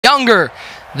younger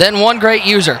than one great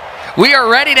user. We are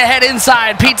ready to head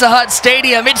inside Pizza Hut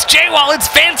Stadium. It's JWall, it's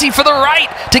Fancy for the right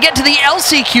to get to the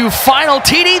LCQ final.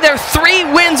 TD, they're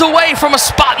 3 wins away from a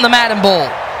spot in the Madden Bowl.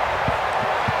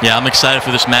 Yeah, I'm excited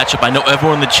for this matchup. I know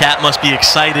everyone in the chat must be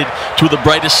excited. 2 of the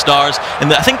brightest stars.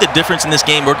 And I think the difference in this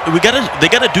game, they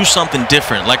gotta do something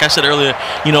different. Like I said earlier,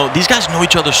 you know, these guys know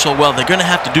each other so well. They're gonna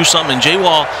have to do something. And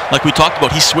JWall, like we talked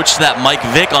about, he switched to that Mike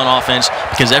Vick on offense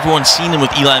because everyone's seen him with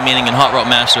Eli Manning and Hot Route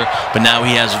Master, but now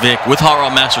he has Vick with Hot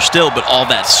Route Master still, but all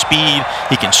that speed,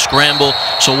 he can scramble.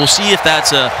 So we'll see if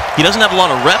that's he doesn't have a lot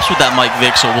of reps with that Mike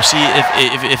Vick, so we'll see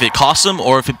if it costs him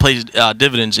or if it plays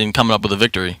dividends in coming up with a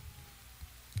victory.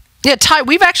 Yeah, Ty,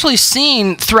 we've actually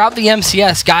seen throughout the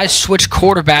MCS guys switch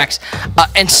quarterbacks,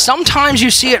 and sometimes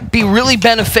you see it be really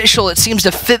beneficial. It seems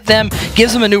to fit them,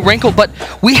 gives them a new wrinkle, but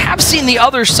we have seen the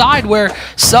other side where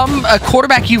some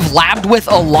quarterback you've labbed with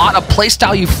a lot, a play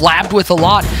style you've labbed with a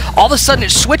lot, all of a sudden it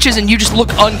switches and you just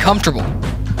look uncomfortable.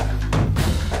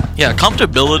 Yeah,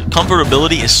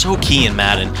 comfortability is so key in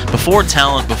Madden. Before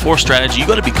talent, before strategy, you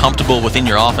got to be comfortable within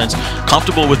your offense,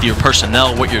 comfortable with your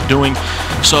personnel, what you're doing.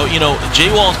 So, you know,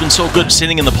 JWall has been so good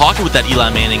sitting in the pocket with that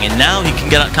Eli Manning, and now he can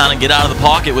kind of get out of the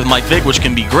pocket with Mike Vick, which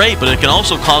can be great, but it can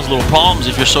also cause little problems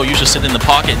if you're so used to sitting in the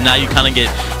pocket, and now you kind of get,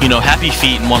 you know, happy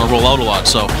feet and want to roll out a lot.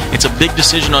 So it's a big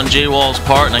decision on JWall's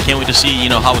part, and I can't wait to see, you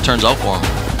know, how it turns out for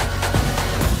him.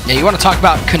 Yeah, you want to talk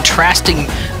about contrasting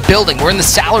building. We're in the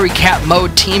salary cap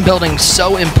mode. Team building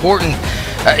so important.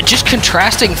 Just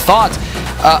contrasting thoughts.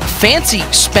 Fancy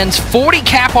spends 40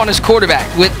 cap on his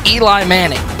quarterback with Eli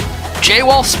Manning.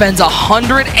 JWall spends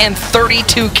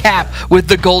 132 cap with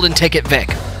the golden ticket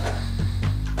Vic.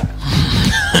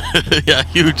 Yeah,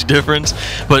 huge difference.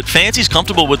 But Fancy's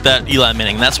comfortable with that Eli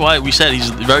Manning. That's why we said he's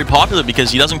very popular,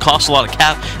 because he doesn't cost a lot of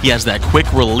cap. He has that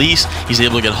quick release. He's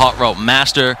able to get Hot Route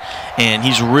Master, and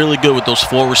he's really good with those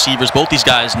 4 receivers. Both these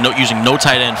guys using no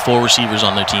tight end, 4 receivers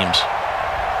on their teams.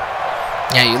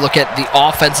 Yeah, you look at the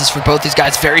offenses for both these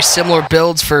guys, very similar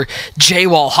builds for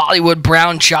JWall, Hollywood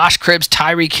Brown, Josh Cribbs,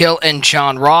 Tyreek Hill, and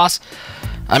John Ross.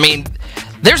 I mean,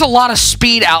 there's a lot of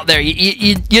speed out there.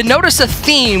 You notice a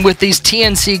theme with these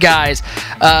TNC guys,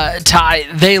 Ty.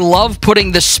 They love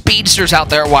putting the speedsters out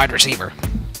there at wide receiver.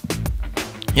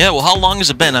 Yeah, well, how long has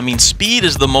it been? I mean, speed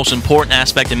is the most important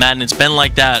aspect in Madden. It's been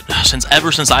like that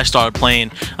ever since I started playing.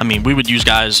 I mean, we would use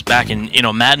guys back in, you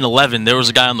know, Madden 11. There was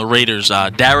a guy on the Raiders,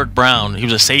 Derek Brown. He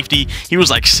was a safety. He was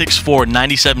like 6'4",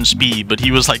 97 speed, but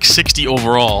he was like 60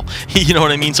 overall. You know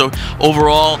what I mean? So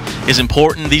overall is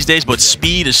important these days, but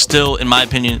speed is still, in my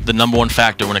opinion, the #1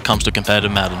 factor when it comes to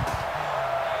competitive Madden.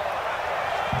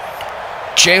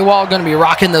 JWall going to be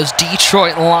rocking those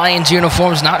Detroit Lions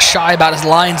uniforms, not shy about his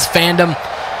Lions fandom.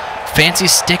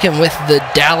 Fancy sticking with the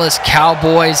Dallas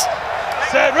Cowboys.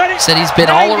 Said he's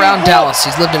been all around Dallas.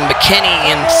 He's lived in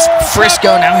McKinney and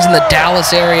Frisco. Now he's in the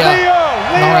Dallas area,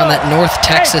 and all around that North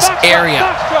Texas area.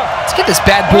 Let's get this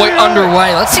bad boy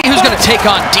underway. Let's see who's going to take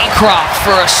on D-Croft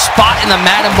for a spot in the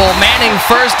Madden Bowl. Manning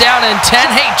first down and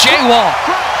 10. Hey, JWall,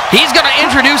 he's going to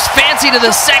introduce Fancy to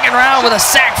the 2nd round with a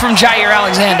sack from Jair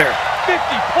Alexander.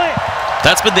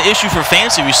 That's been the issue for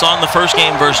Fancy. We saw in the first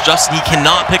game versus Justin. He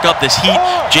cannot pick up this heat.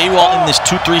 JWall in this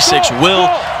 2-3-6 will.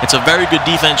 It's a very good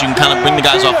defense. You can kind of bring the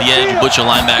guys off the edge and blitz your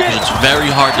linebackers. It's very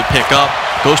hard to pick up.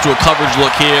 Goes to a coverage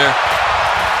look here.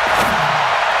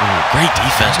 Ooh, great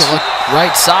defense. Look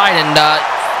right side. And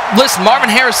listen, Marvin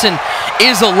Harrison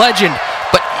is a legend,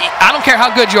 but I don't care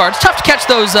how good you are. It's tough to catch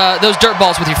those dirt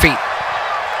balls with your feet.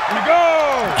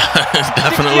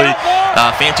 Definitely.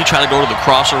 Fancy tried to go to the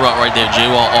crosser route right there.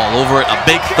 JWall all over it. A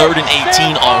big 3rd and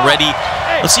 18 already.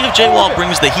 Let's see if JWall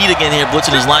brings the heat again here,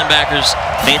 blitzing his linebackers.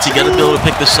 Fancy got to be able to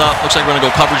pick this up. Looks like we're going to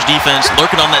go coverage defense.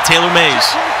 Lurking on that Taylor Mays.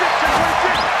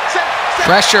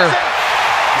 Pressure.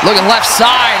 Looking left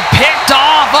side. Picked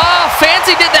off. Oh,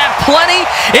 Fancy did that plenty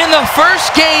in the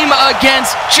first game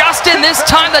against Justin. This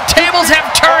time the tables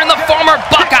have turned. The former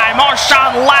Buckeye,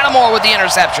 Marshawn Lattimore, with the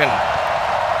interception.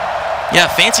 Yeah,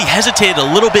 Fancy hesitated a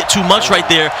little bit too much right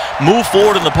there. Moved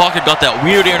forward in the pocket, got that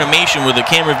weird animation where the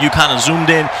camera view kind of zoomed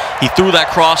in. He threw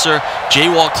that crosser.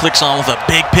 JWall clicks on with a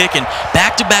big pick. And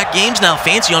back-to-back games now,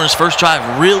 Fancy on his first drive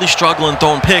really struggling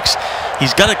throwing picks.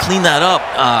 He's got to clean that up.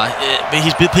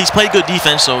 He's played good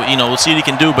defense, so, you know, we'll see what he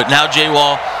can do. But now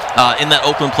JWall in that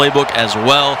Oakland playbook as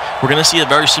well. We're going to see a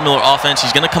very similar offense.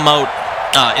 He's going to come out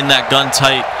in that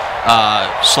gun-tight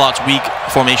slots weak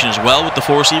formation as well with the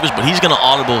 4 receivers, but he's going to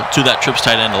audible to that trips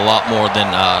tight end a lot more than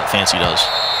Fancy does.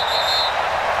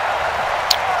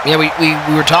 Yeah, we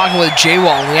were talking with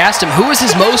JWall, and we asked him who is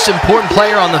his most important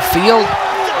player on the field.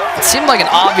 It seemed like an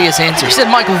obvious answer. He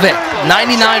said Michael Vick,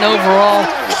 99 overall,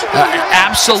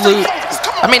 absolute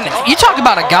I mean, you talk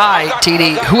about a guy,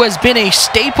 TD, who has been a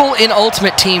staple in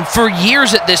Ultimate Team for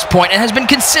years at this point and has been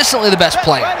consistently the best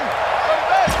player.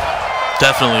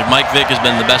 Definitely. Mike Vick has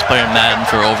been the best player in Madden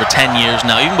for over 10 years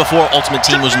now. Even before Ultimate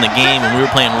Team was in the game and we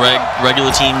were playing regular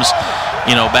teams,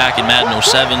 you know, back in Madden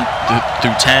 07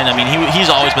 through 10. I mean, he's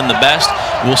always been the best.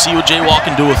 We'll see what JWall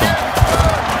can do with him.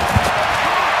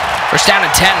 First down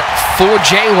and 10 for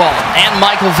JWall and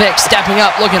Michael Vick stepping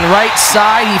up, looking right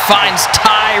side. He finds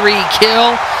Tyreek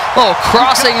Hill. Oh,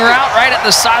 crossing route right at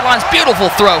the sidelines. Beautiful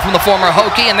throw from the former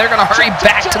Hokie, and they're going to hurry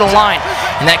back to the line.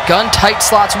 And that gun-tight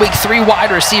slots week 3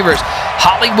 wide receivers.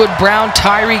 Hollywood Brown,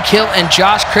 Tyreek Hill, and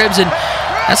Josh Cribbs. And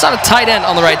that's not a tight end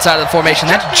on the right side of the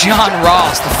formation. That's John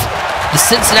Ross, the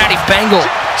Cincinnati Bengal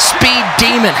speed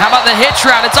demon. How about the hitch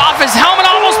route? It's off his helmet,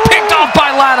 almost picked off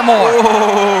by Lattimore.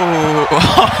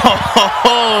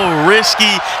 Oh,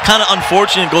 risky, kind of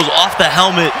unfortunate, goes off the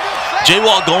helmet.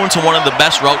 JWall going to one of the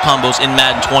best route combos in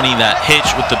Madden 20. That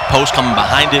hitch with the post coming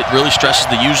behind it really stresses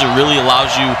the user, really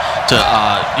allows you to,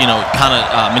 you know, kind of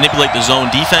manipulate the zone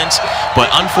defense.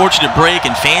 But unfortunate break,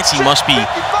 and Fancy must be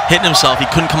hitting himself. He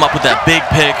couldn't come up with that big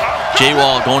pick.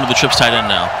 JWall going to the trips tight end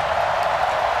now.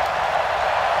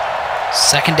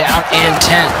 Second down and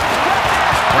 10.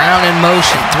 Brown in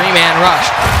motion, 3-man rush.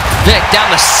 Vick down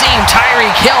the seam,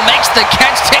 Tyreek Hill makes the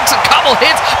catch, takes a couple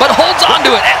hits, but holds on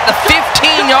to it at the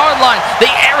 15-yard line.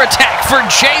 The air attack for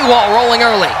JWall rolling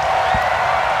early.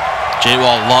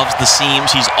 JWall loves the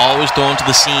seams. He's always throwing to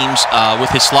the seams with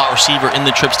his slot receiver in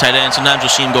the trips tight end. Sometimes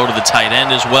you'll see him go to the tight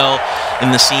end as well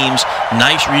in the seams.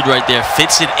 Nice read right there.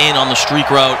 Fits it in on the streak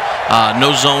route.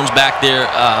 No zones back there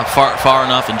far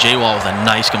enough, and JWall with a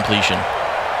nice completion.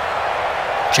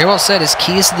 JWall said his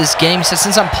keys to this game, he said,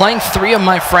 since I'm playing 3 of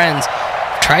my friends,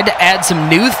 I've tried to add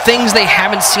some new things they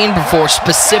haven't seen before,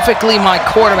 specifically my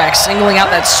quarterback, singling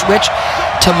out that switch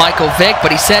to Michael Vick,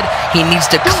 but he said he needs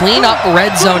to clean up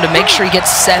red zone to make sure he gets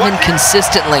 7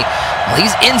 consistently. Well,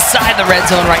 he's inside the red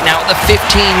zone right now at the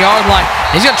 15-yard line.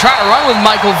 He's going to try to run with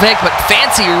Michael Vick, but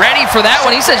Fancy ready for that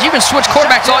one. He says, you can switch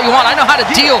quarterbacks all you want. I know how to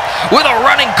deal with a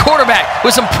running quarterback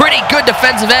with some pretty good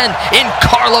defensive end in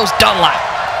Carlos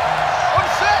Dunlap.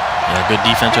 Yeah, good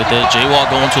defense right there. JWall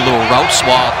going to a little route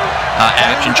swap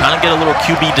action, trying to get a little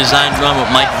QB design run with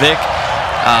Mike Vick.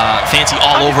 Fancy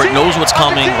all over it, knows what's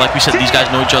coming. Like we said, these guys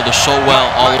know each other so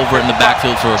well, all over it in the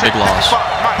backfield for a big loss.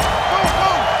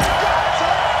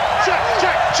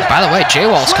 By the way,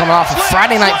 JWall's coming off a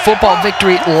Friday Night Football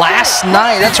victory last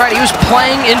night. That's right, he was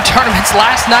playing in tournaments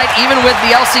last night, even with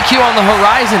the LCQ on the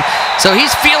horizon. So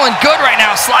he's feeling good right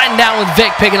now, sliding down with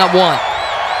Vick, picking up 1.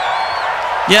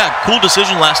 Yeah, cool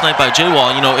decision last night by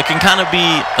JWall. You know, it can kind of be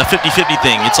a 50-50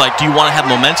 thing. It's like, do you want to have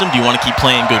momentum? Do you want to keep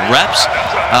playing good reps?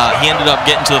 He ended up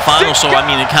getting to the final, so, I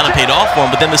mean, it kind of paid off for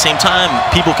him. But then at the same time,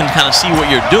 people can kind of see what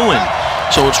you're doing.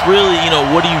 So it's really, you know,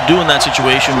 what do you do in that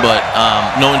situation? But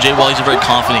knowing JWall, he's a very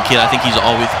confident kid. I think he's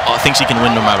always thinks he can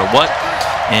win no matter what.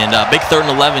 And big 3rd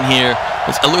and 11 here.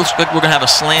 It looks like we're going to have a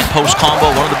slant post combo,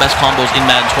 one of the best combos in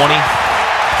Madden 20.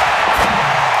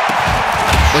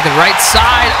 Looking right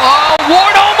side. Oh,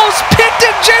 Ward almost picked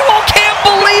it. JWall can't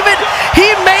believe it.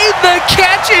 He made the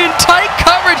catch in tight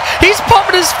coverage. He's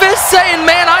pumping his fist saying,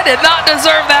 man, I did not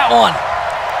deserve that one.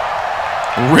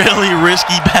 Really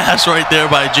risky pass right there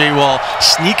by JWall.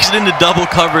 Sneaks it into double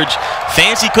coverage.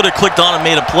 Fancy could have clicked on and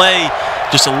made a play.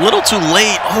 Just a little too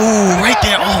late. Oh, right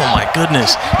there. Oh, my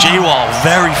goodness. JWall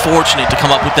very fortunate to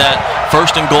come up with that.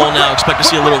 1st and goal now. Expect to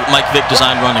see a little Mike Vick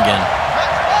design run again.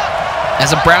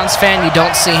 As a Browns fan, you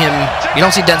don't see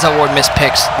Denzel Ward miss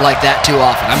picks like that too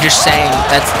often. I'm just saying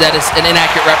that is an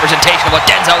inaccurate representation of what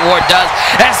Denzel Ward does.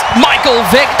 As Michael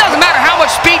Vick, doesn't matter how much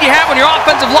speed you have when your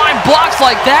offensive line blocks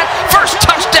like that. First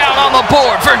touchdown on the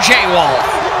board for JWall.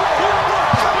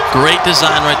 Great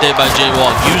design right there by JWall.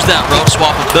 Used that route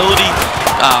swap ability.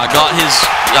 Got his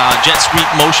jet sweep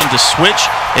motion to switch.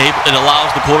 It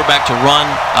allows the quarterback to run,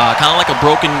 kind of like a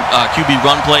broken QB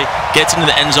run play. Gets into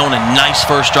the end zone, a nice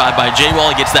first drive by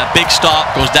JWall. He gets that big stop,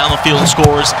 goes down the field and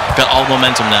scores. Got all the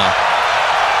momentum now.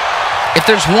 If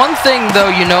there's one thing,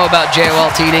 though, you know about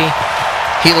JWall, TD,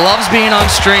 he loves being on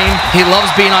stream, he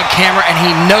loves being on camera, and he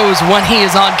knows when he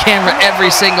is on camera every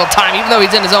single time. Even though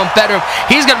he's in his own bedroom,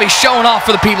 he's going to be showing off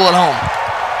for the people at home.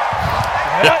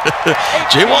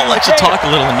 JWall likes to talk a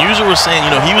little, and User was saying, you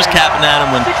know, he was capping at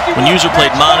him when User played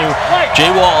Manu.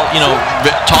 JWall, you know,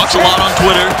 talks a lot on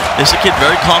Twitter. This is a kid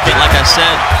very confident, like I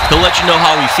said. He'll let you know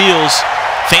how he feels.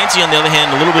 Fancy, on the other hand,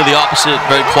 a little bit of the opposite,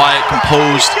 very quiet,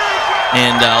 composed.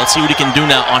 And let's see what he can do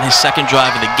now on his 2nd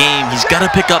drive of the game. He's got to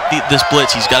pick up this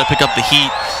blitz. He's got to pick up the heat.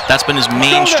 That's been his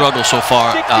main struggle so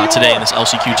far today in this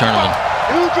LCQ tournament.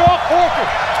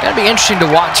 It's going to be interesting to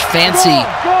watch Fancy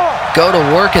go to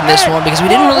work in this one because we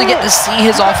didn't really get to see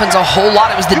his offense a whole lot.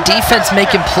 It was the defense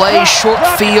making plays, short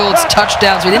fields,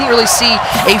 touchdowns. We didn't really see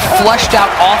a fleshed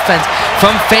out offense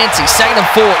from Fancy. 2nd and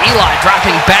 4, Eli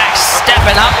dropping back,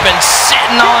 stepping up and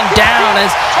sitting on down.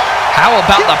 How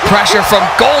about the pressure from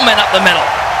Goldman up the middle?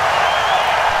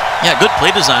 Yeah, good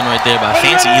play design right there by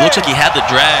Fancy. He looks like he had the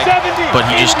drag, but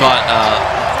he just got,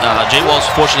 JWall's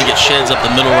fortunate to get sheds up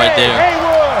the middle right there.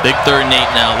 Big 3rd and 8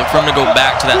 now. Look for him to go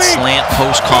back to that slant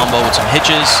post combo with some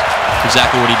hitches.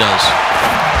 Exactly what he does.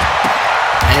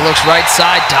 And he looks right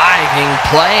side, diving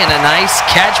play, and a nice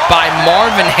catch by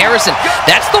Marvin Harrison.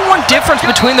 That's the one difference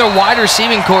between their wide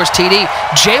receiving corps, TD.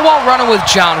 JWall running with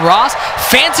John Ross,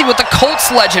 Fancy with the Colts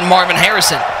legend Marvin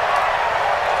Harrison.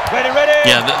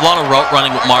 Yeah, a lot of route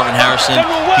running with Marvin Harrison.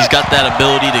 He's got that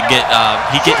ability to get,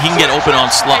 he can get open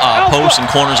on posts and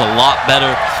corners a lot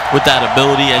better with that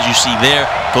ability, as you see there.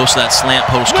 Goes to that slant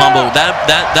post combo. That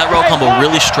route combo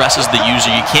really stresses the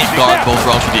user. You can't guard both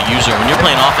routes with your user. When you're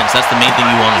playing offense, that's the main thing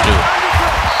you want to do.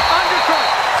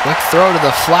 Quick throw to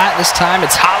the flat. This time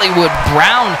it's Hollywood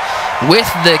Brown with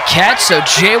the catch. So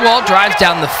JWall drives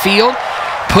down the field,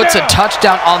 puts a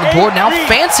touchdown on the board. Now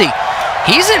Fancy,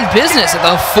 he's in business at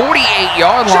the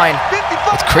 48-yard line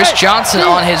with Chris Johnson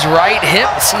on his right hip.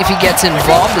 Let's see if he gets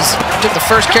involved. He took the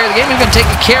first carry of the game. He's going to take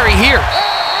a carry here.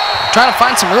 Trying to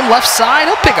find some room left side.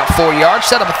 He'll pick up 4 yards,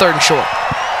 set up a 3rd and short.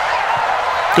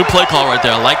 Good play call right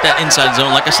there. I like that inside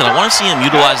zone. Like I said, I want to see him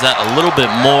utilize that a little bit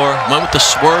more. Went with the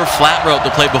swerve flat route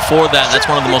to play before that. That's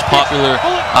one of the most popular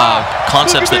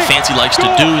concepts that Fancy likes to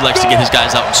do. He likes to get his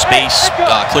guys out in space,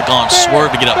 click on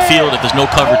swerve to get upfield. If there's no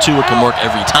cover 2, it can work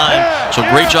every time. So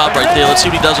great job right there. Let's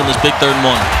see what he does on this big 3rd and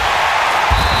 1.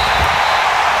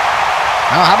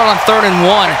 Well, how about on 3rd and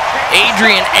 1?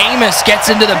 Adrian Amos gets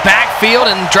into the backfield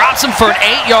and drops him for an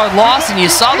 8-yard loss, and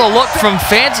you saw the look from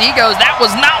Fancy. He goes, that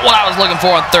was not what I was looking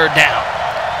for on 3rd down.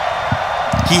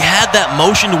 He had that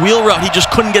motioned wheel route. He just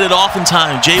couldn't get it off in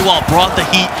time. JWall brought the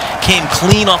heat, came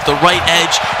clean off the right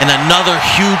edge, and another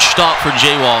huge stop for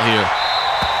JWall here.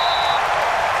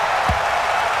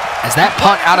 As that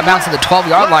punt out of bounds to the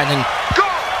 12-yard line, and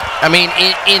I mean,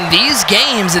 in these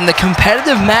games, in the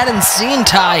competitive Madden scene,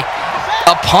 Ty,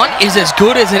 a punt is as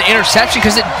good as an interception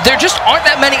because there just aren't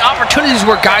that many opportunities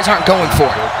where guys aren't going for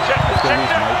it.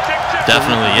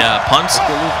 Definitely, yeah. Punts,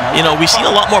 you know, we've seen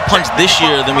a lot more punts this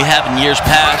year than we have in years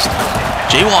past.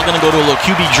 JWall going to go to a little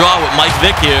QB draw with Mike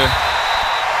Vick here.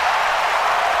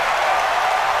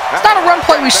 It's not a run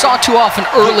play we saw too often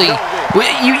early.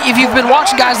 If you've been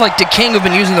watching guys like DeKing who've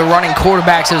been using the running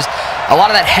quarterbacks, there's a lot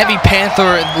of that heavy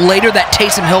Panther, later that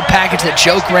Taysom Hill package that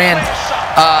Joke ran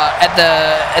at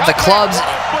the clubs.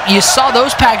 You saw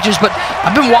those packages, but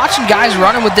I've been watching guys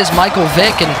running with this Michael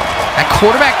Vick, and that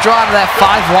quarterback draw out of that 5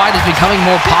 wide is becoming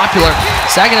more popular.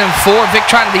 2nd and 4, Vick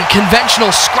trying to be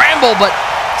conventional scramble, but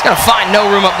he's going to find no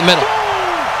room up the middle.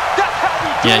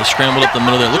 Yeah, he scrambled up the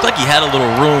middle there. Looked like he had a little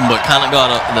room, but kind of got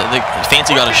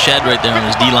Fancy got a shed right there on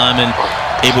his D lineman,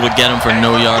 able to get him for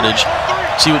no yardage.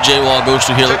 See what JWall goes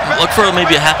to here. Look for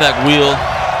maybe a halfback wheel.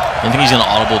 I think he's going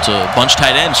to audible to bunch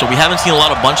tight end. So we haven't seen a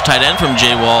lot of bunch tight end from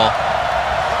JWall.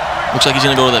 Looks like he's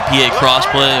going to go to the PA cross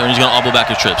play, or he's going to audible back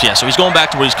to trips. Yeah, so he's going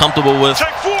back to what he's comfortable with.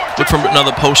 Look for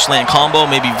another post slant combo,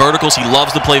 maybe verticals. He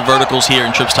loves to play verticals here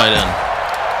in trips tight end.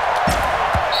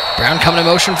 Brown coming in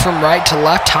motion from right to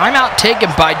left. Timeout taken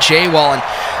by JWall. And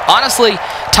honestly,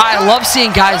 Ty, I love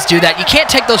seeing guys do that. You can't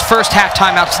take those first half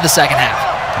timeouts to the second half.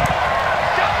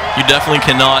 You definitely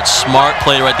cannot. Smart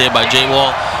play right there by JWall.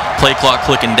 Play clock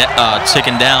ticking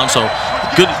down. So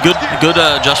good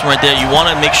adjustment right there. You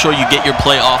want to make sure you get your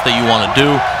play off that you want to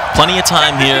do. Plenty of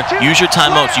time here. Use your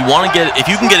timeouts. You want to get, if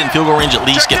you can get in field goal range at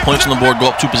least, get points on the board, go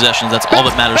up 2 possessions. That's all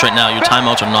that matters right now. Your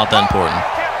timeouts are not that important.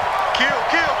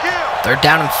 3rd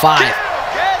down and 5.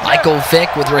 Michael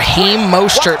Vick with Raheem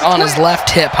Mostert on his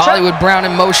left hip. Hollywood Brown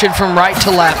in motion from right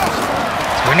to left.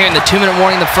 So we're nearing the 2-minute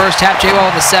warning in the first half. JWall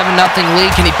with a 7-0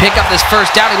 lead. Can he pick up this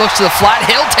first down? He looks to the flat.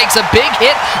 Hill takes a big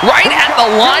hit right at the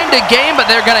line to gain, but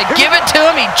they're going to give it to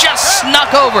him. He just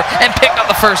snuck over and picked up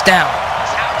the first down.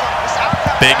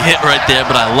 Big hit right there,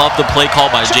 but I love the play call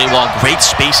by JWall. Great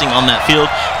spacing on that field.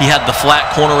 He had the flat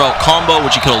corner route combo,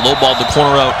 which he could have lowballed the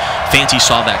corner route. Fancy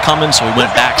saw that coming, so he went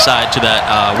backside to that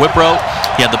whip route.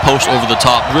 He had the post over the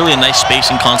top. Really a nice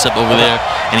spacing concept over there,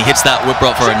 and he hits that whip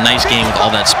route for a nice game with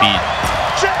all that speed.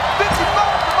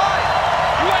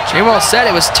 JWall said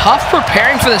it was tough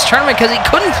preparing for this tournament because he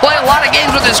couldn't play a lot of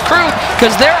games with his crew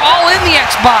because they're all in the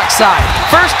Xbox side.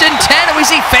 1st and 10, and we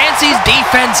see Fancy's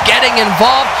defense getting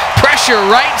involved. Pressure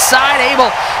right side,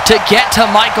 able to to get to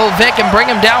Michael Vick and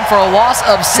bring him down for a loss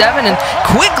of 7. And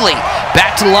quickly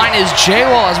back to the line is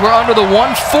JWall as we're under the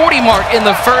 140 mark in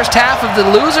the first half of the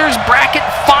losers bracket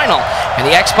final. And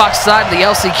the Xbox side of the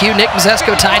LCQ, Nick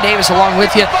Mazesco, Ty Davis along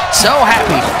with you. So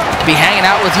happy to be hanging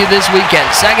out with you this weekend.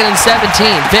 2nd and 17.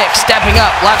 Vick stepping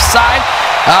up left side.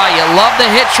 You love the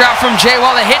hitch route from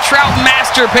JWall. The hitch route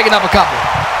master picking up a couple.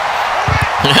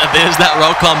 Yeah, there's that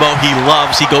route combo he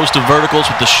loves. He goes to verticals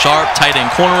with the sharp tight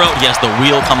end corner route. He has the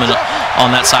wheel coming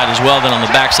on that side as well. Then on the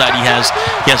back side, he has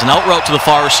an out route to the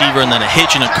far receiver and then a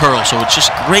hitch and a curl. So it's just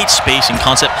great spacing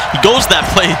concept. He goes that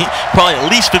play probably at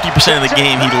least 50% of the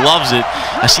game. He loves it.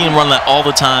 I see him run that all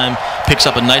the time. Picks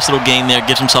up a nice little gain there.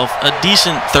 Gives himself a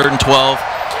decent 3rd and 12.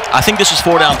 I think this is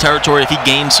 4-down territory if he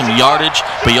gains some yardage,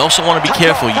 but you also want to be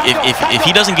careful. If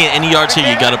he doesn't gain any yards here,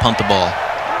 you got to punt the ball.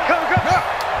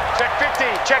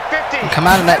 Come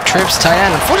out in that trips tight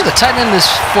end. Unfortunately, the tight end in this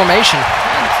formation,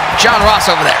 John Ross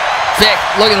over there. Vick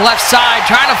looking left side,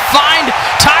 trying to find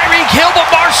Tyreek Hill, but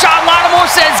Marshawn Lattimore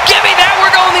says, give me that,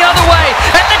 we're going the other way.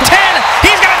 At the 10,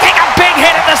 he's going to take a big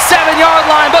hit at the 7-yard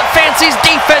line, but Fancy's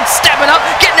defense stepping up,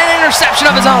 getting an interception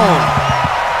of his own.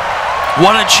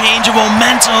 What a change of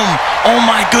momentum. Oh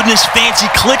my goodness, Fancy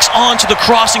clicks onto the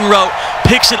crossing route,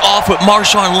 picks it off with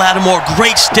Marshawn Lattimore.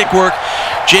 Great stick work.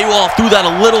 JWall threw that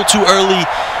a little too early.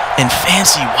 And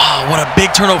Fancy, wow, what a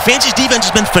big turnover. Fancy's defense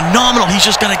has been phenomenal. He's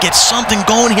just got to get something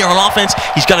going here on offense.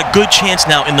 He's got a good chance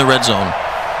now in the red zone.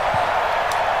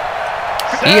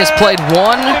 He has played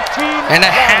 1.5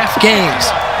 games,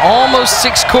 almost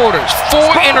 6 quarters, 4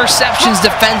 interceptions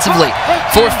defensively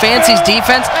for Fancy's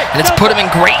defense, and it's put him in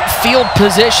great field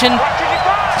position.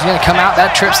 He's going to come out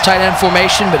that trips tight end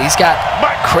formation, but he's got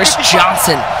Chris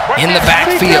Johnson in the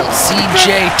backfield.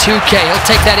 CJ2K, he'll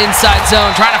take that inside zone,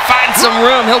 trying to find some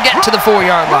room. He'll get to the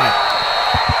 4-yard line.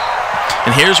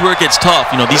 And here's where it gets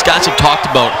tough. You know, these guys have talked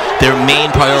about their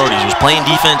main priorities was playing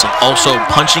defense and also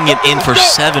punching it in for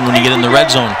 7 when you get in the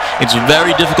red zone. It's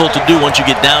very difficult to do once you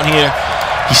get down here.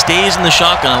 He stays in the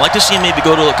shotgun. I'd like to see him maybe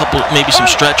go to a couple, maybe some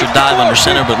stretch or dive under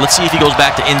center, but let's see if he goes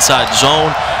back to inside zone.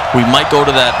 We might go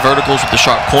to that verticals with the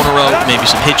sharp corner route, maybe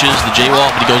some hitches, the JWall,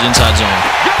 but he goes inside zone.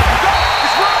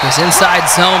 He's inside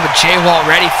zone, but JWall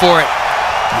ready for it.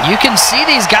 You can see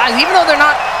these guys, even though they're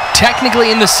not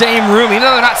technically in the same room, even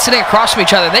though they're not sitting across from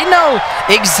each other, they know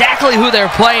exactly who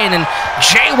they're playing, and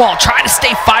JWall trying to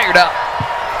stay fired up.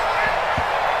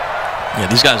 Yeah,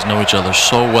 these guys know each other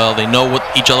so well. They know what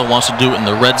each other wants to do in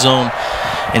the red zone.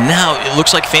 And now it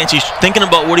looks like Fancy's thinking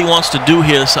about what he wants to do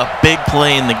here. It's a big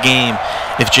play in the game.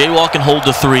 If JWall can hold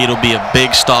the 3, it'll be a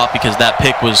big stop because that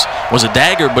pick was a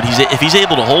dagger, but if he's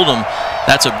able to hold him,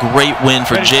 that's a great win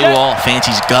for JWall.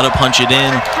 Fancy's got to punch it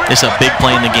in. It's a big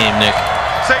play in the game, Nick.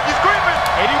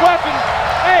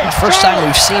 The first time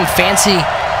we've seen Fancy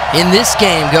in this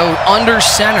game go under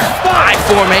center, I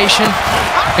formation.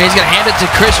 And he's going to hand it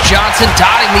to Chris Johnson,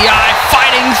 dotting the I,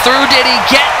 fighting through. Did he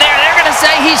get there? They're going to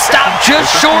say he stopped just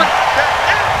short.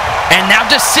 And now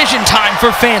decision time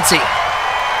for Fancy.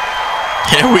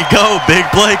 Here we go, big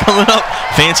play coming up.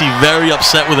 Fancy very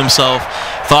upset with himself.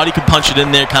 Thought he could punch it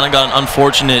in there, kind of got an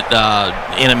unfortunate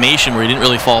animation where he didn't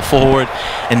really fall forward.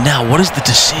 And now, what is the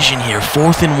decision here?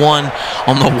 4th and 1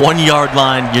 on the 1-yard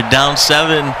line. You're down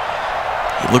 7.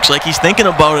 It looks like he's thinking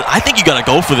about it. I think you got to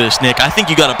go for this, Nick. I think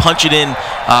you got to punch it in,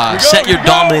 set your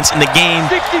dominance in the game.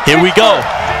 Here we go.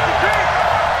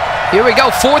 Here we go,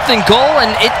 4th and goal,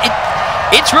 and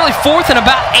it's really 4th and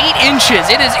about 8 inches.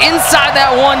 It is inside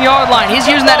that 1-yard line. He's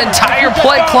using that entire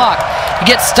play clock. He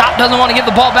gets stopped, doesn't want to give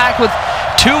the ball back with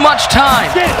too much time.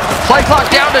 Play clock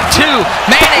down to 2.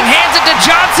 Manning hands it to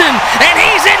Johnson, and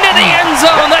he's into the end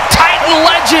zone. The Titan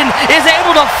legend is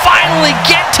able to finally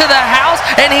get to the house,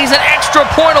 and he's an extra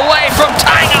point away from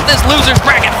tying up this loser's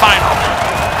bracket final.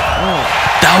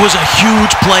 That was a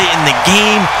huge play in the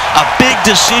game, a big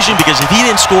decision, because if he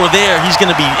didn't score there, he's going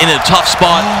to be in a tough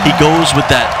spot. He goes with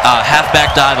that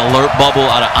halfback dive alert bubble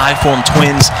out of I-form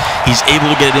twins. He's able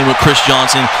to get it in with Chris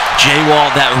Johnson. JWall,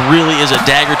 that really is a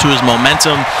dagger to his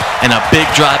momentum, and a big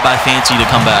drive by Fancy to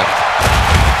come back.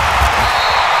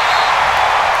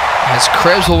 As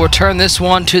Krebs will return this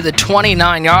one to the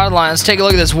 29-yard line. Let's take a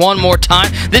look at this one more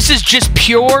time. This is just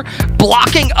pure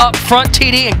blocking up front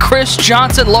TD, and Chris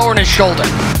Johnson lowering his shoulder.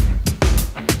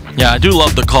 Yeah, I do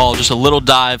love the call. Just a little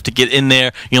dive to get in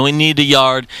there. You only need a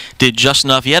yard. Did just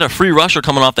enough. He had a free rusher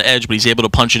coming off the edge, but he's able to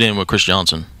punch it in with Chris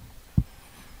Johnson.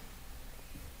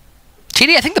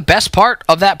 TD, I think the best part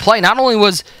of that play not only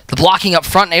was the blocking up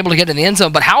front and able to get in the end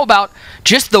zone, but how about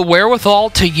just the wherewithal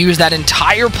to use that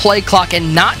entire play clock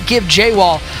and not give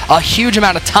JWall a huge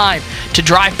amount of time to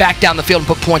drive back down the field and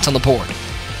put points on the board.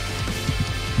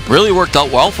 really worked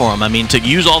out well for him. I mean, to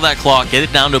use all that clock, get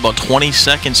it down to about 20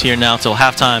 seconds here now till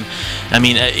halftime. I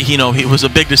mean, you know, it was a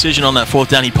big decision on that 4th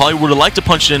down. He probably would have liked to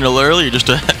punch it in a little earlier just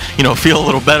to, you know, feel a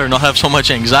little better, not have so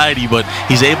much anxiety, but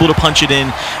he's able to punch it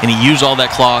in, and he used all that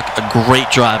clock. A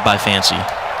great drive by Fancy.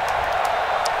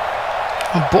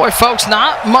 Boy, folks,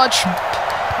 not much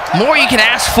more you can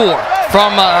ask for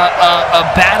from a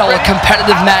battle, a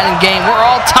competitive Madden game. We're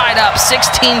all tied up,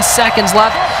 16 seconds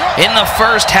left in the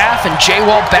first half, and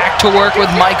JWall back to work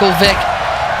with Michael Vick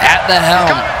at the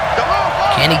helm.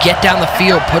 Can he get down the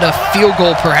field, put a field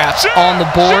goal perhaps on the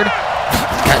board?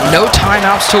 Got no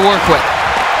timeouts to work with.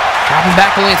 Dropping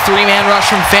back, only a 3-man rush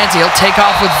from Fancy. He'll take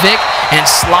off with Vick and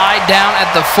slide down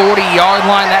at the 40-yard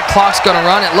line. That clock's going to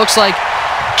run. It looks like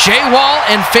JWall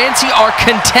and Fancy are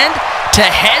content to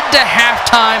head to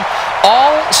halftime,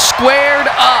 all squared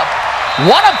up.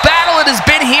 What a battle it has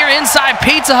been here inside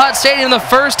Pizza Hut Stadium in the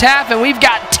first half, and we've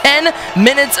got 10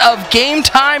 minutes of game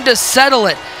time to settle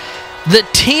it. The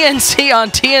TNC on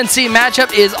TNC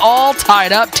matchup is all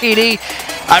tied up, TD.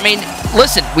 I mean,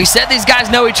 listen, we said these guys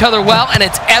know each other well, and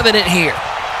it's evident here.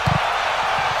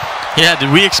 Yeah,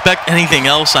 did we expect anything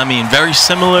else? I mean, very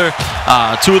similar.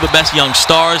 Two of the best young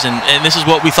stars, and this is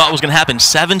what we thought was going to happen.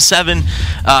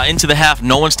 7-7 into the half.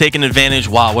 No one's taking advantage.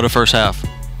 Wow, what a first half.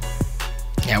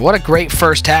 Yeah, what a great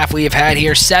first half we have had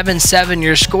here. 7-7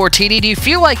 your score. TD, do you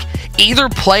feel like either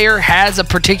player has a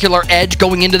particular edge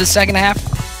going into the second half?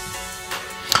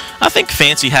 I think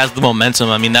Fancy has the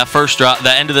momentum. I mean, that first drop,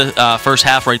 the end of the first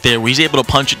half right there, where he's able to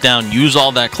punch it down, use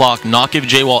all that clock, not give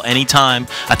JWall any time,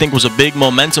 I think was a big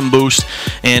momentum boost.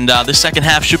 And this second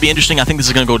half should be interesting. I think this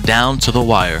is going to go down to the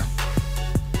wire.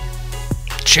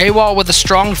 JWall with a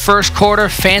strong first quarter.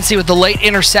 Fancy with the late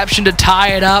interception to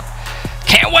tie it up.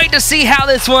 Can't wait to see how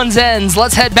this one ends.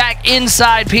 Let's head back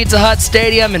inside Pizza Hut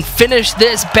Stadium and finish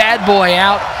this bad boy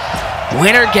out.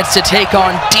 Winner gets to take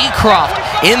on D-Croft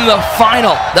in the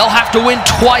final. They'll have to win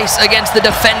twice against the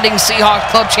defending Seahawks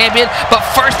Club champion, but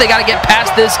first they got to get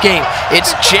past this game.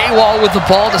 It's JWall with the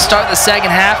ball to start the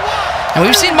second half, and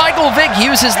we've seen Michael Vick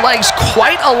use his legs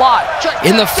quite a lot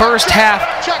in the first half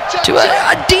to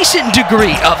a decent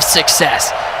degree of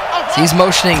success. He's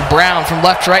motioning Brown from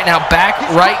left to right now, back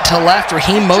right to left.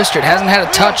 Raheem Mostert hasn't had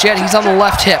a touch yet. He's on the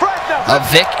left hip of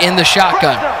Vick in the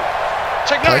shotgun.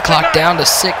 Play clock down to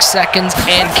 6 seconds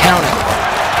and counting.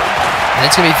 And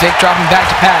it's going to be Vick dropping back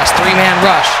to pass. 3-man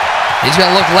rush. He's going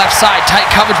to look left side, tight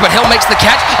coverage, but Hill makes the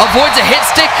catch, avoids a hit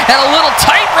stick, and a little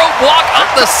tightrope walk up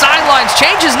the sidelines.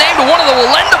 Changes name to one of the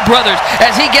Wallenda brothers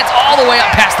as he gets all the way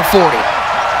up past the 40.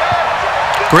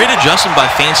 Great adjustment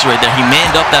by Fancy right there. He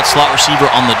manned up that slot receiver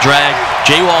on the drag.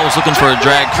 JWall was looking for a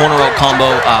drag corner out combo,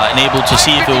 enabled to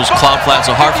see if it was cloud flats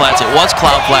or hard flats. It was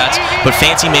cloud flats, but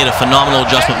Fancy made a phenomenal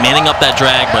adjustment, manning up that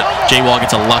drag, but JWall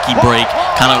gets a lucky break,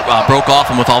 kind of broke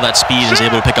off him with all that speed and is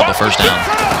able to pick up a first down.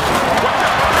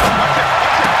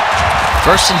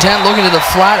 First and 10, looking to the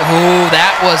flat. Ooh,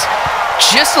 that was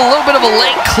just a little bit of a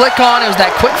late click on. It was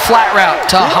that quick flat route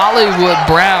to Hollywood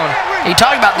Brown. You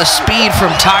talk about the speed from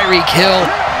Tyreek Hill.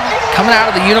 Coming out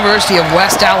of the University of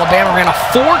West Alabama, ran a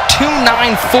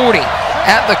 4.2940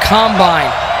 at the combine.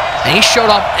 And he showed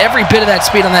off every bit of that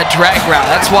speed on that drag route.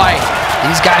 That's why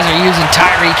these guys are using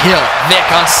Tyreek Hill. Vick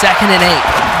on 2nd and 8.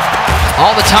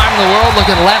 All the time in the world,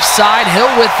 looking left side. Hill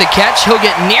with the catch. He'll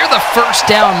get near the first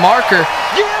down marker.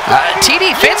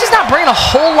 TD, Fancy's not bringing a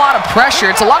whole lot of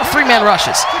pressure. It's a lot of 3-man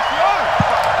rushes.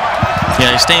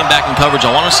 Yeah, he's staying back in coverage.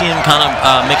 I want to see him kind of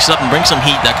mix it up and bring some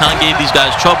heat. That kind of gave these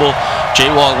guys trouble.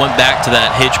 JWall went back to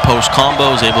that hitch post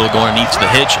combo, was able to go underneath the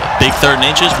hitch. A big 3rd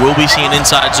and inches. Will we see an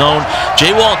inside zone?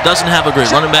 JWall doesn't have a great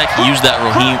running back. He used that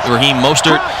Raheem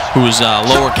Mostert, who is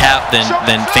lower cap than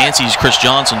Fancy's Chris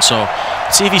Johnson. So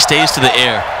let's see if he stays to the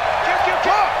air.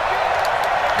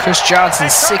 Chris Johnson,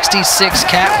 66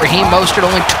 cap. Raheem Mostert,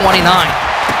 only 29.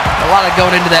 A lot of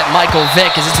going into that Michael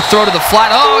Vick as it's a throw to the flat.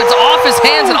 Oh, it's off his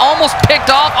hands and almost picked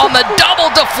off on the double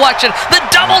deflection. The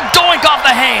double doink off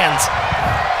the hands.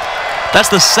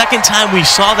 That's the second time we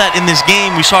saw that in this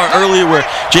game. We saw it earlier where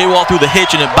JWall threw the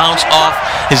hitch and it bounced off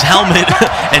his helmet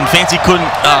and Fancy couldn't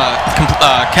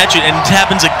catch it. And it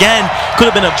happens again.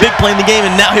 Could have been a big play in the game,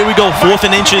 and now here we go, 4th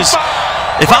and inches.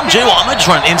 If I'm JWall, I might just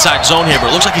run an inside zone here, but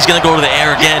it looks like he's going to go to the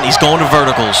air again. He's going to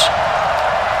verticals.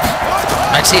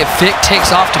 I'd see if Vick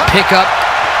takes off to pick up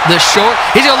the short.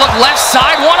 He's going to look left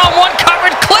side, one-on-one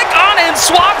coverage, click on and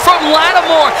swap from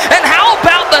Lattimore. And how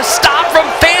about the stop from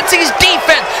Fancy's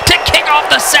defense to kick off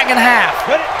the second half?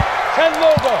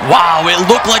 Wow, it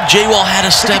looked like JWall had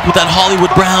a step with that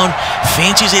Hollywood Brown.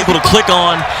 Fancy's able to click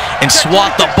on and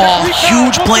swat the ball.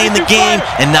 Huge play in the game,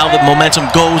 and now the momentum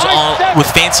goes on with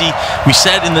Fancy. We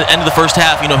said in the end of the first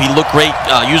half, you know, he looked great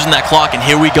using that clock, and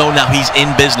here we go. Now he's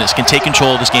in business, can take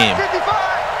control of this game.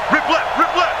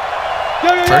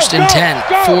 First and 10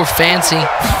 for Fancy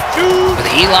with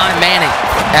Eli Manning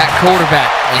at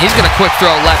quarterback. And he's going to quick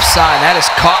throw left side. That is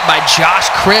caught by Josh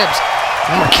Cribbs.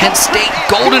 Former Kent State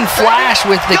Golden Flash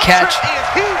with the catch.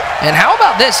 And how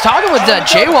about this? Talking with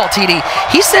JWall TD,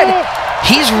 he said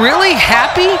he's really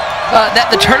happy that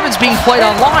the tournament's being played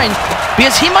online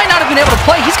because he might not have been able to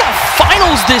play. He's got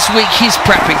finals this week he's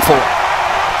prepping for.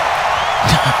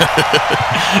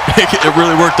 It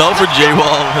really worked out for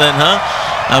JWall then, huh?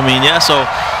 I mean, yeah, so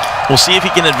we'll see if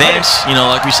he can advance. You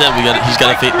know, like we said, he's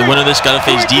got to face the winner of this, got to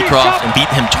face Decroft and beat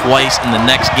him twice in the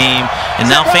next game. And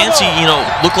now Fancy, you know,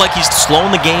 looked like he's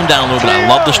slowing the game down a little bit. I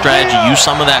love the strategy. Use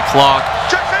some of that clock.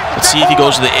 Let's see if he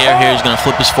goes to the air here. He's going to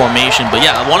flip his formation. But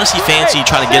yeah, I want to see Fancy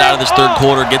try to get out of this third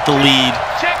quarter, get the lead.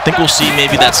 I think we'll see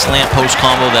maybe that slant post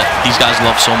combo that these guys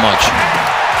love so much.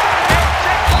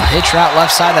 Hitch route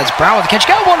left side. That's Brown with the catch.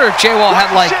 You gotta wonder if JWall had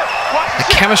like a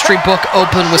chemistry book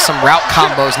open with some route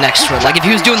combos next to it. Like if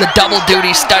he was doing the double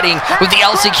duty studying with the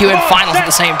LCQ and finals at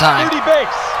the same time.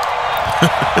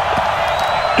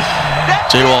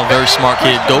 JWall, very smart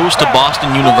kid. Goes to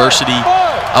Boston University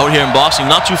out here in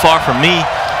Boston. Not too far from me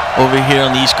over here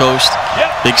on the East Coast.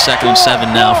 Big 2nd and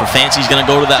 7 now. For Fancy, he's going to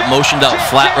go to that motioned out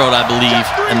flat route, I believe,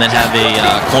 and then have a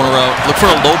corner route. Look for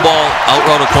a low ball out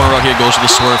route or corner route here. Goes to the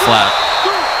swerve flat.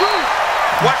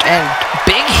 And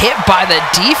big hit by the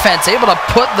defense, able to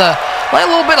put a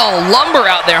little bit of lumber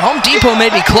out there. Home Depot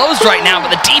may be closed right now, but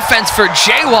the defense for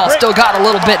JWall still got a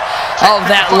little bit of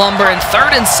that lumber. And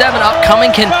 3rd and 7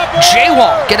 upcoming. Can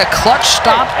JWall get a clutch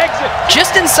stop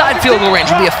just inside field goal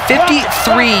range? It'll be a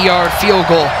 53-yard field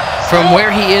goal from where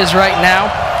he is right now.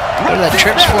 Go to that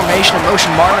trips formation in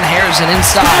motion. Marvin Harrison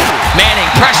inside. Manning,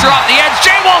 pressure off the edge.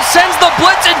 JWall sends the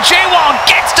blitz, and JWall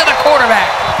gets to the quarterback.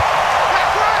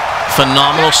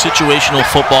 Phenomenal situational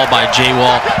football by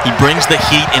JWall. He brings the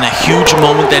heat in a huge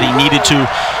moment that he needed to.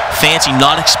 Fancy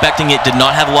not expecting it, did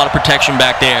not have a lot of protection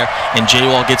back there, and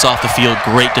JWall gets off the field.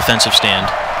 Great defensive stand.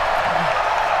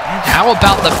 How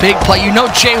about the big play? You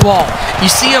know JWall, you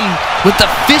see him with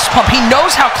the fist pump. He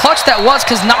knows how clutch that was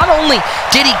because not only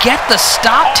did he get the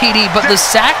stop, TD, but the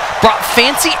sack brought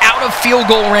Fancy out of field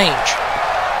goal range.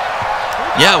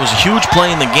 Yeah, it was a huge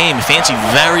play in the game. Fancy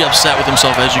very upset with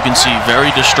himself, as you can see,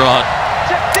 very distraught.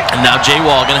 And now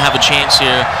JWall going to have a chance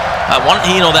here.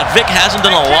 You know, that Vic hasn't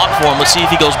done a lot for him. Let's see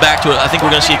if he goes back to it. I think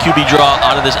we're going to see a QB draw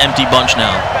out of this empty bunch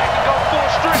now.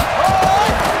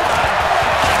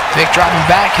 Vic dropping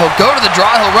back. He'll go to the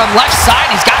draw. He'll run left side.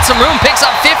 He's got some room. Picks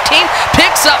up 15.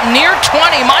 Picks up near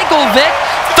 20. Michael Vick,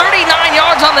 39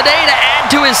 yards on the day to add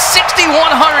to his 6,100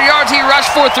 yards he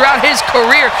rushed for throughout his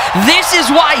career. This is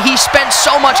why he spent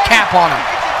so much cap on him.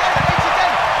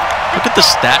 Look at the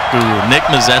stat guru, Nick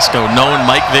Mazesco, knowing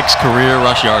Mike Vick's career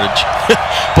rush yardage.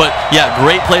 But yeah,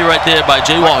 great play right there by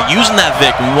JWall, using that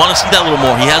Vic. We want to see that a little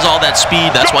more. He has all that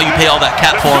speed. That's why you pay all that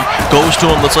cap for him. Goes to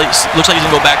him. Looks like he's going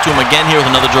to go back to him again here with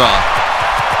another draw.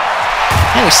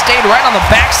 And he stayed right on the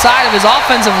backside of his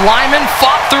offensive lineman,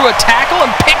 fought through a tackle,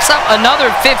 and picks up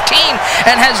another 15.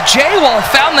 And has JWall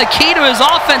found the key to his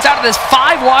offense out of this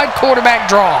 5-wide quarterback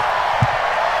draw.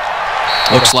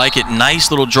 Looks like it. Nice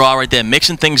little draw right there,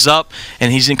 mixing things up,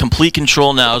 and he's in complete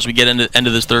control now as we get into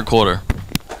this third quarter.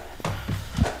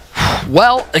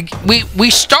 Well, we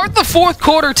start the fourth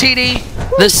quarter, TD,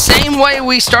 the same way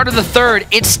we started the third.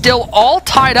 It's still all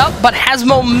tied up, but has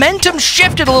momentum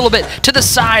shifted a little bit to the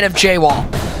side of JWall.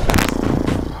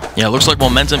 Yeah, it looks like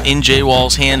momentum in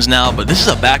JWall's hands now, but this is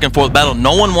a back-and-forth battle.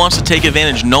 No one wants to take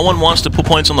advantage. No one wants to put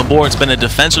points on the board. It's been a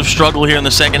defensive struggle here in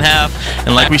the second half,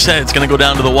 and like we said, it's going to go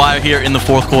down to the wire here in the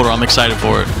fourth quarter. I'm excited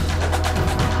for it.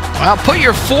 Well, put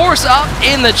your force up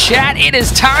in the chat. It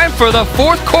is time for the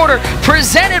fourth quarter,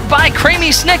 presented by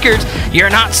Creamy Snickers. You're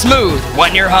not smooth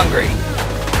when you're hungry.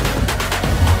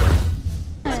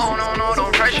 Oh, no,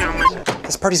 don't pressure me.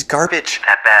 This party's garbage.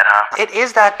 That bad, huh? It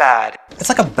is that bad. It's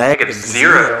like a bag of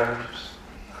zeros.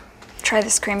 Try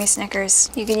this creamy Snickers.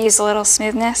 You could use a little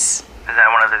smoothness. Is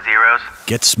that one of the zeros?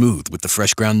 Get smooth with the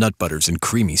fresh ground nut butters and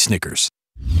creamy Snickers.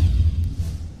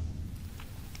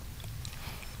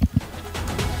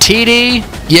 TD,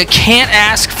 you can't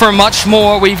ask for much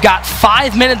more. We've got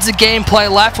 5 minutes of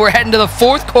gameplay left. We're heading to the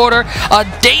fourth quarter. A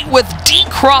date with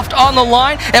Decroft on the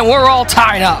line, and we're all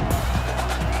tied up.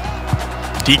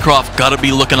 Decroft got to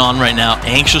be looking on right now,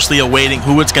 anxiously awaiting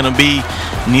who it's going to be.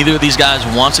 Neither of these guys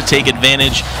wants to take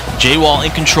advantage. JWall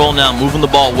in control now, moving the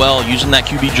ball well, using that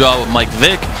QB draw with Mike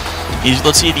Vick.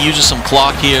 Let's see if he uses some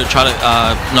clock here, try to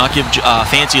not give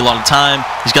Fancy a lot of time.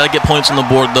 He's got to get points on the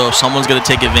board, though. Someone's got to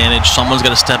take advantage. Someone's got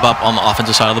to step up on the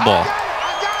offensive side of the ball.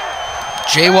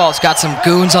 JWall's got some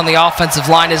goons on the offensive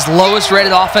line. His lowest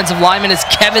rated offensive lineman is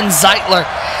Kevin Zeitler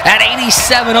at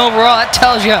 87 overall. That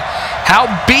tells you how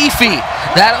beefy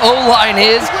that O-line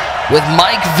is with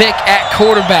Mike Vick at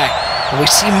quarterback. Will we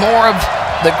see more of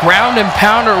the ground and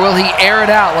pounder? Will he air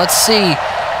it out? Let's see.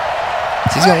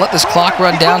 He's going to let this clock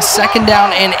run down. 2nd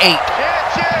down and 8.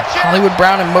 Hollywood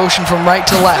Brown in motion from right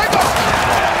to left.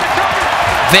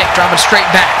 Vick dropping straight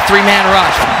back. 3-man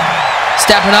rush.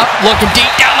 Stepping up, looking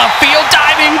deep down the field.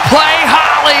 Diving play.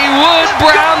 Hollywood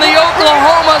Brown, the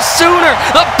Oklahoma Sooner.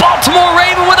 The Baltimore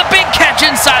Raven with a big catch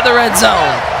inside the red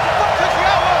zone.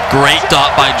 Great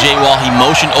dot by JWall. He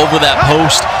motioned over that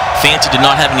post. Fancy did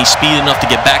not have any speed enough to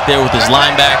get back there with his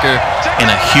linebacker,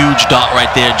 and a huge dot right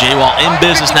there. JWall in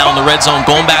business now in the red zone,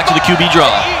 going back to the QB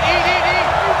draw.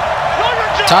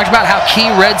 Talked about how key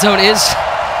red zone is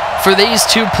for these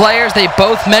two players. They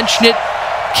both mentioned it.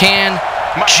 Can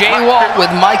JWall with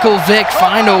Michael Vick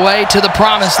find a way to the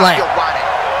promised land?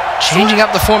 Changing up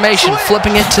the formation,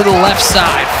 flipping it to the left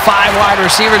side. 5 wide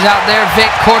receivers out there. Vick,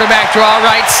 quarterback draw,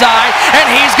 right side. And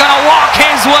he's going to walk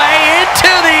his way into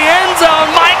the end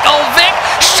zone. Michael Vick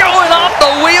showing off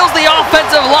the wheels, the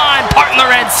offensive line, parting the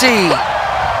Red Sea.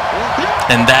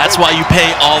 And that's why you pay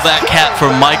all that cap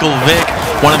for Michael Vick,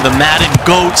 one of the Madden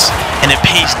GOATs. And it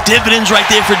pays dividends right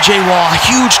there for JWall. A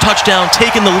huge touchdown,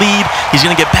 taking the lead. He's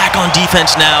going to get back on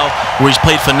defense now, where he's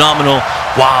played phenomenal.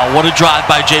 Wow, what a drive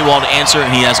by JWall to answer,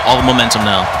 and he has all the momentum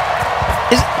now.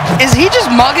 Is he just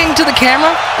mugging to the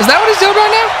camera? Is that what he's doing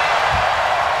right now?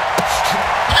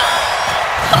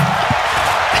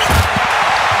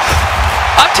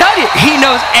 I'll tell you, he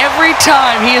knows every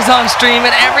time he is on stream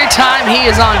and every time he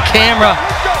is on camera.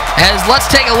 As let's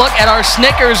take a look at our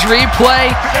Snickers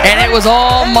replay, and it was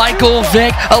all Michael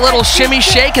Vick. A little shimmy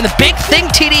shake, and the big thing,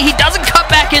 TD, he doesn't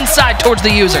cut back inside towards the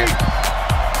user.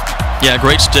 Yeah,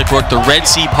 great stick work. The Red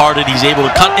Sea parted. He's able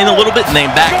to cut in a little bit and then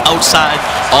back outside.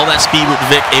 All that speed with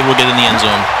Vick, able to get in the end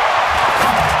zone.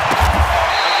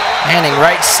 Manning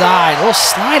right side, a little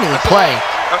sliding play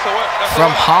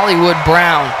from Hollywood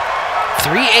Brown.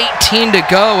 3:18 to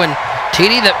go, and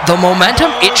TD, the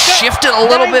momentum, it shifted a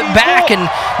little bit back, and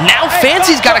now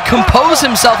Fancy's got to compose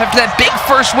himself after that big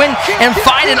first win and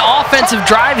find an offensive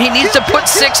drive. He needs to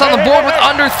put 6 on the board with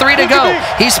under 3 to go.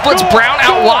 He splits Brown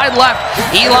out wide left.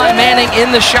 Eli Manning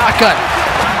in the shotgun.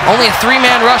 Only a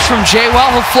 3-man rush from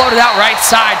JWall, who floated out right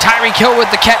side. Tyreek Hill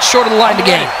with the catch short of the line to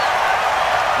gain.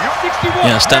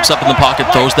 Yeah, steps up in the pocket,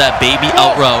 throws that baby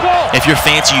out route. If you're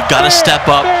Fancy, you got to step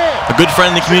up. A good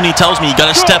friend in the community tells me you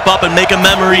got to step up and make a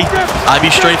memory.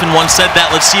 Ivy Strafen once said that.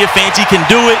 Let's see if Fancy can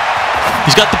do it.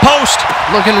 He's got the post.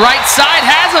 Looking right side,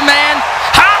 has a man.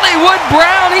 Hollywood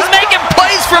Brown, he's making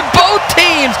plays for both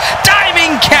teams.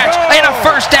 Diving catch and a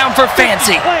first down for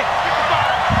Fancy.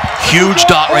 Huge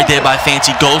dot right there by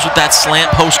Fancy. Goes with that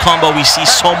slant post combo we see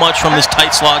so much from this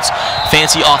tight slots.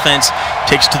 Fancy offense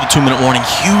takes it to the 2-minute warning.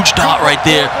 Huge dot right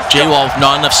there. JWall with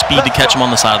not enough speed to catch him on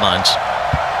the sidelines.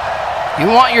 You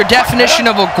want your definition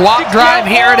of a guap drive?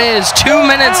 Here it is. 2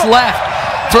 minutes left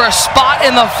for a spot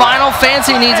in the final.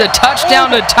 Fancy needs a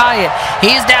touchdown to tie it.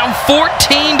 He's down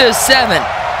 14-7.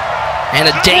 And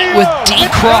a date with D.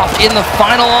 Croft in the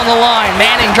final on the line.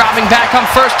 Manning dropping back on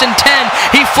 1st and 10.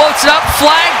 He floats it up,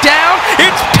 flag down.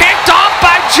 It's picked off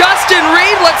by Justin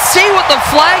Reed. Let's see what the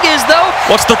flag is, though.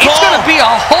 What's the call? It's going to be a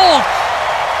hold.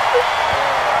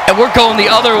 And we're going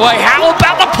the other way. How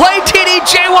about the play, TD?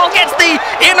 JWall gets the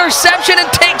interception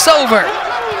and takes over.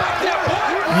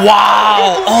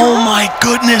 Wow. Oh, my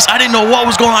goodness. I didn't know what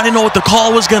was going on. I didn't know what the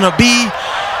call was going to be.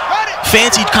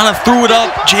 Fancy kind of threw it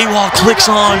up. JWall clicks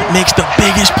on, makes the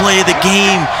biggest play of the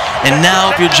game. And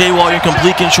now, if you're JWall, you're in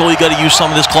complete control. You got to use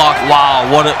some of this clock. Wow,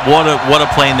 what a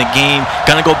play in the game.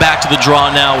 Gonna go back to the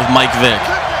draw now with Mike Vick.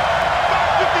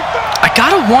 I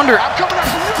gotta wonder,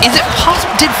 is it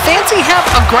possible? Did Fancy have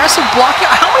aggressive blocking?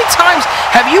 How many times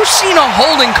have you seen a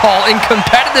holding call in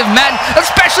competitive Madden,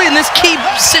 especially in this key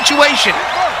situation?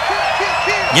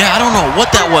 Yeah, I don't know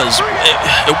what that was.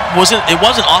 It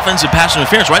wasn't offensive pass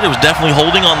interference, right? It was definitely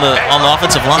holding on the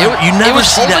offensive line. You never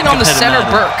see that in holding on the center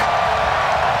Burke.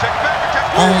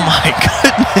 Oh my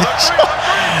goodness.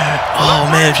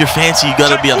 Oh man, if you're Fancy, you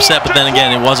got to be upset. But then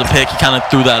again, it was a pick. He kind of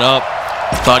threw that up.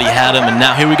 Thought he had him, and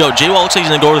now here we go. JWall looks like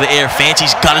he's gonna go to the air.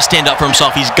 Fancy's got to stand up for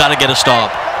himself. He's got to get a stop.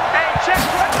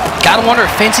 Gotta wonder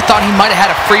if Fancy thought he might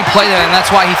have had a free play there, and that's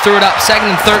why he threw it up.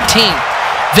 2nd and 13.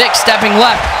 Vic stepping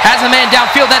left, has a man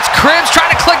downfield. That's Cribbs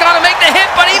trying to click on and make the hit,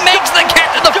 but he makes the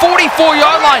catch at the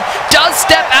 44-yard line. Does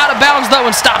step out of bounds, though,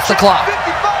 and stops the clock.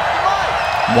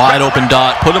 Wide open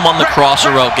dot, put him on the crosser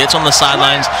route, gets on the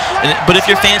sidelines. But if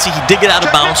you're Fancy, he did get out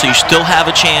of bounds, so you still have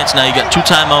a chance. Now you got 2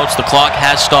 timeouts. The clock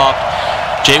has stopped.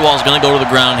 JWall's going to go to the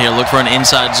ground here, look for an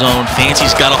inside zone.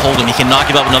 Fancy's got to hold him. He cannot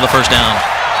give up another first down.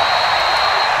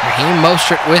 Raheem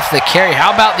Mostert with the carry.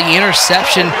 How about the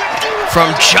interception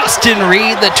from Justin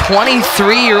Reed, the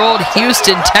 23-year-old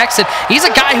Houston Texan? He's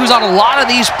a guy who's on a lot of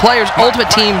these players'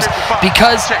 ultimate teams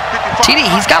because, TD,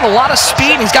 he's got a lot of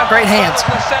speed and he's got great hands.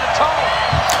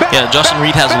 Yeah, Justin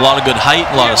Reed has a lot of good height,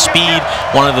 a lot of speed,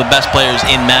 one of the best players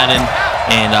in Madden.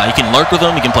 And you can lurk with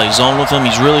him, you can play zone with him.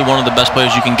 He's really one of the best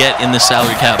players you can get in this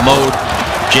salary cap mode.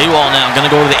 JWall now going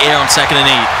to go to the air on 2nd and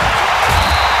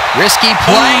 8. Risky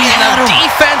play, and the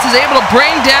defense is able to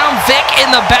bring down Vic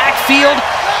in the backfield.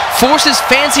 Forces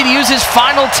Fancy to use his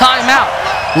final timeout.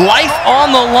 Life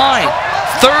on the line.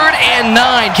 3rd and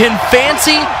 9. Can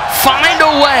Fancy find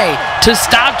a way to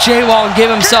stop JWall and give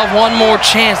himself one more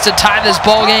chance to tie this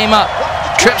ball game up?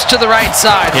 Trips to the right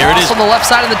side. Here it is. On the left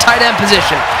side of the tight end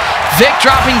position. Vic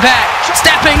dropping back,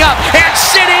 stepping up, and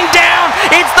sitting down.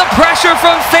 It's the pressure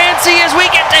from Fancy as we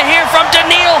get to hear from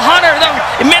Daniil Hunter, the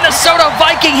Minnesota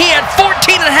Viking. He had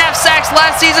 14.5 sacks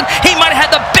last season. He might have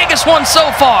had the biggest one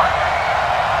so far.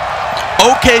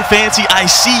 Okay, Fancy, I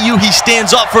see you. He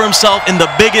stands up for himself in the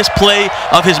biggest play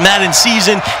of his Madden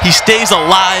season. He stays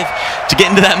alive to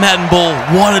get into that Madden Bowl.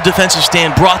 What a defensive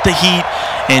stand, brought the heat,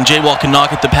 and JWall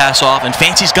cannot get the pass off, and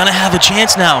Fancy's going to have a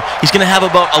chance now. He's going to have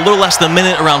about a little less than a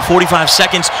minute, around 45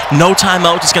 seconds. No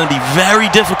timeout. It's going to be very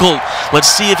difficult. Let's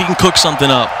see if he can cook something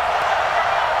up.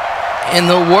 In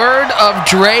the word of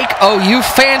Drake, oh, you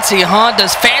Fancy, huh?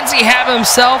 Does Fancy have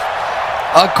himself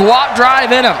a guap drive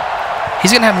in him? He's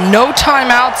going to have no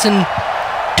timeouts, and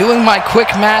doing my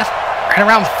quick math, right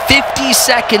around 50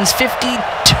 seconds,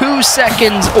 52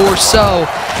 seconds or so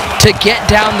to get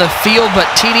down the field. But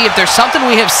TD, if there's something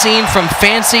we have seen from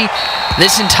Fancy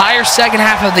this entire second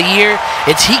half of the year,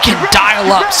 it's he can dial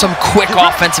up some quick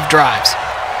offensive drives.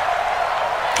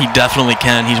 He definitely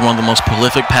can. He's one of the most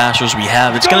prolific passers we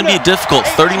have. It's going to be difficult.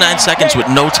 39 seconds with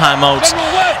no timeouts.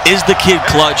 Is the kid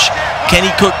clutch? Can he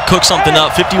cook something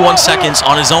up? 51 seconds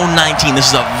on his own 19.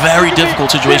 This is a very difficult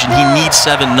situation. He needs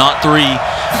 7, not 3.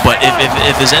 But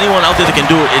if there's anyone out there that can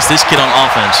do it, it's this kid on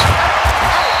offense.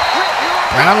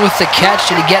 Brown with the catch.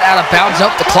 Did he get out of bounds?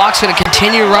 Nope, the clock's going to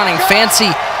continue running.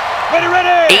 Fancy,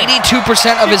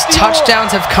 82% of his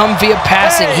touchdowns have come via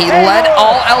passing. He led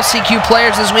all LCQ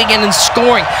players this weekend in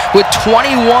scoring with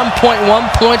 21.1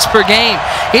 points per game.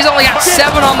 He's only got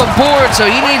 7 on the board, so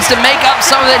he needs to make up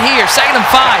some of it here. 2nd and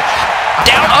 5.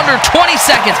 Down under 20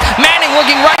 seconds. Manning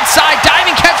looking right side.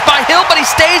 Diving catch by Hill, but he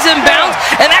stays in bounds,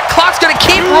 and that clock's going to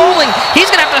keep rolling. He's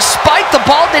going to have to spike the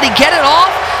ball. Did he get it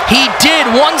off? He did.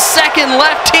 1 second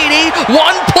left, TD. 1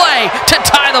 play to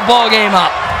tie the ball game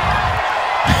up.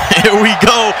 Here we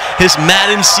go. His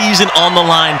Madden season on the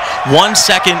line. 1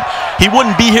 second. He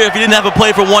wouldn't be here if he didn't have a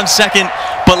play for 1 second.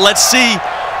 But let's see.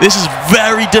 This is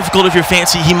very difficult if you're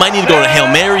Fancy. He might need to go to Hail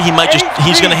Mary.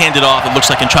 He's going to hand it off, it looks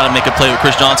like, and try to make a play with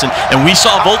Chris Johnson. And we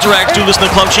saw Volterax do this in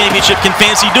the club championship. Can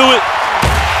Fancy do it?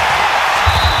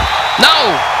 No.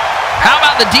 How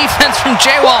about the defense from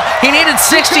JWall? He needed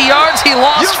 60 yards. He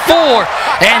lost 4.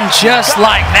 And just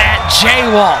like that,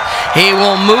 JWall, he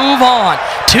will move on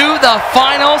to the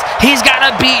finals. He's got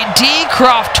to beat D.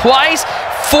 Croft twice.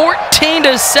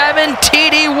 14-7,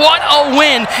 TD, what a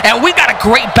win. And we've got a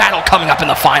great battle coming up in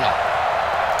the final.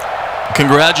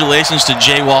 Congratulations to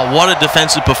JWall. What a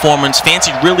defensive performance.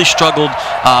 Fancy really struggled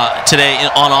today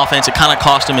on offense. It kind of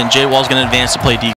cost him, and JWall's going to advance to play D.